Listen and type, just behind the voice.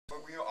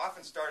But we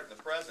often start in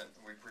the present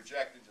and we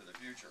project into the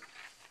future.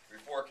 We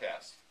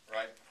forecast,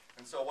 right?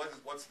 And so what's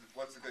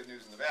the good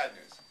news and the bad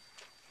news?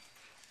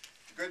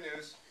 The good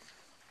news,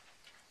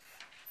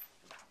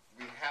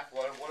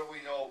 what do we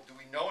know? Do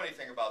we know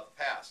anything about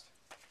the past?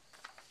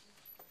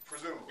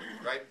 Presumably,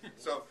 right?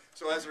 So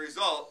as a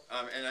result,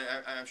 and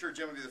I'm sure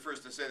Jim would be the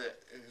first to say that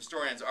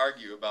historians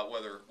argue about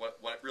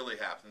what really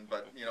happened,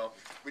 but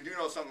we do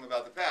know something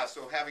about the past.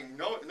 So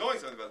knowing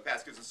something about the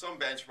past gives us some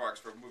benchmarks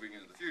for moving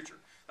into the future.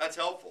 That's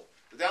helpful.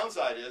 The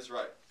downside is, you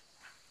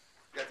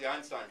got the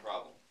Einstein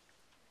problem.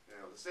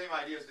 The same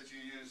ideas that you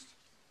used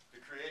to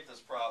create this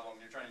problem,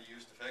 you're trying to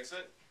use to fix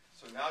it.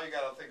 So now you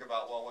got to think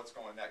about, well, what's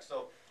going next?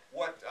 So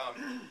one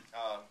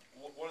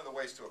of the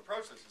ways to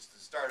approach this is to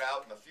start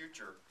out in the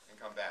future and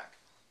come back.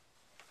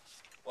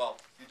 Well,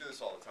 you do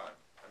this all the time.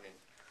 I mean,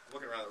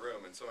 looking around the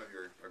room, and some of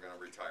you are going to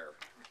retire.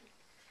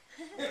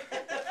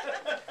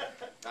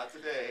 Not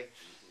today,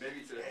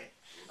 maybe today.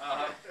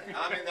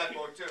 I'm in that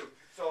mode too.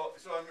 So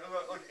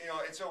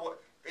and so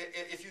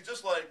if you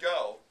just let it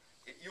go,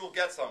 you'll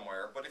get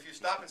somewhere. But if you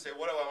stop and say,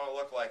 what do I want to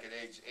look like at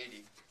age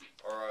 80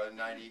 or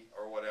 90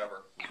 or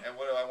whatever, and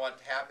what do I want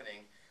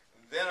happening,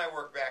 then I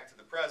work back to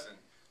the present.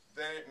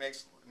 Then it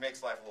makes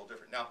life a little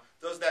different. Now,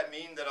 does that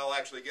mean that I'll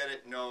actually get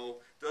it?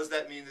 No. Does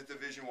that mean that the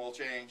vision will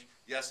change?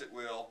 Yes, it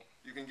will.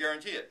 You can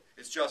guarantee it.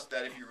 It's just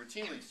that if you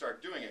routinely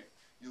start doing it,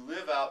 you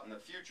live out in the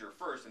future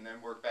first and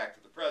then work back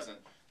to the present.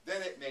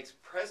 Then it makes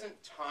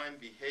present time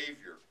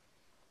behavior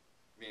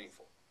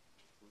meaningful.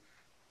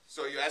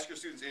 So you ask your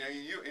students,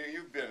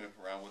 you've been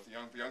around with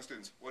young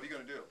students, what are you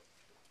going to do?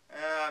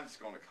 I'm just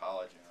going to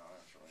college, I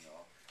don't really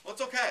know. Well,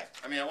 it's okay.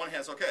 I mean, on one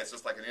hand, it's okay. It's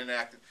just like an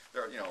inactive,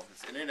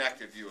 it's an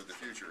inactive view of the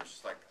future. It's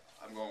just like,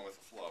 I'm going with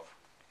the flow.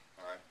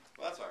 All right?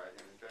 Well, that's all right.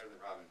 It's better than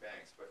robbing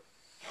banks. But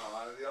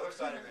the other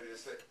side of it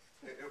is that,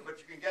 but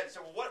you can get,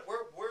 so where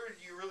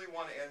do you really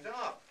want to end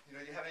up? Do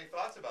you have any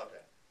thoughts about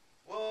that?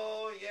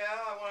 Well,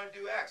 yeah, I want to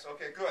do X.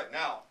 Okay, good.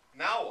 Now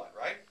what,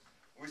 right?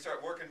 We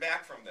start working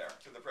back from there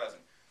to the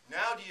present.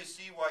 Now do you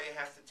see why you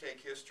have to take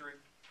history?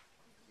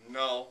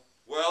 No.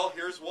 Well,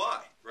 here's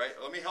why, right?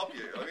 Let me help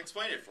you. Let me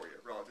explain it for you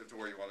relative to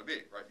where you want to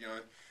be, right?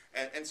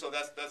 And so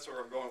that's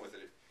where I'm going with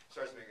it. It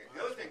starts making it.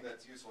 The other thing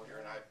that's useful here,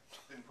 and I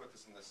didn't put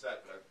this in the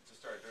set, but I just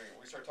started doing it.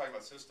 We started talking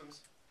about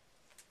systems.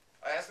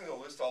 I asked them to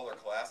list all their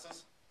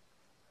classes,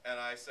 and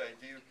I say,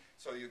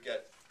 so you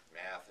get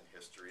math and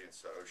history and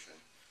social,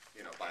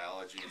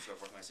 biology and so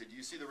forth. And I say, do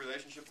you see the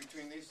relationship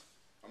between these,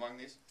 among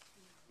these?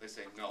 They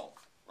say no,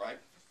 right?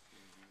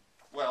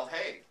 Well,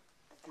 hey,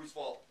 whose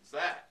fault is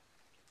that?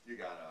 You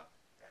got a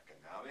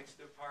economics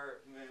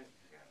department,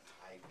 you got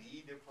an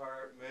IB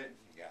department,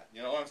 you got,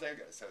 what I'm saying?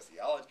 You got a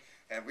sociology,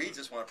 and we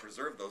just want to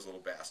preserve those little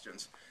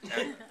bastions.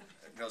 And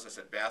notice I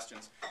said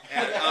bastions.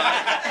 And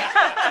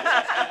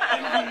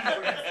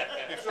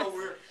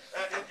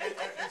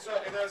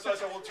so I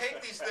said, well,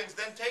 take these things,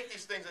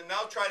 and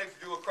now try to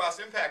do a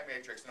cross-impact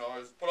matrix.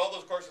 Put all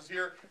those courses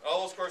here, and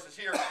all those courses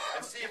here,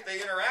 and see if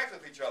they interact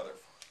with each other.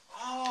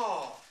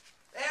 Oh,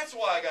 that's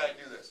why I got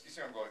to do this. You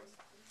see where I'm going?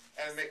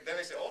 And then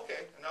they say,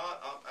 okay, now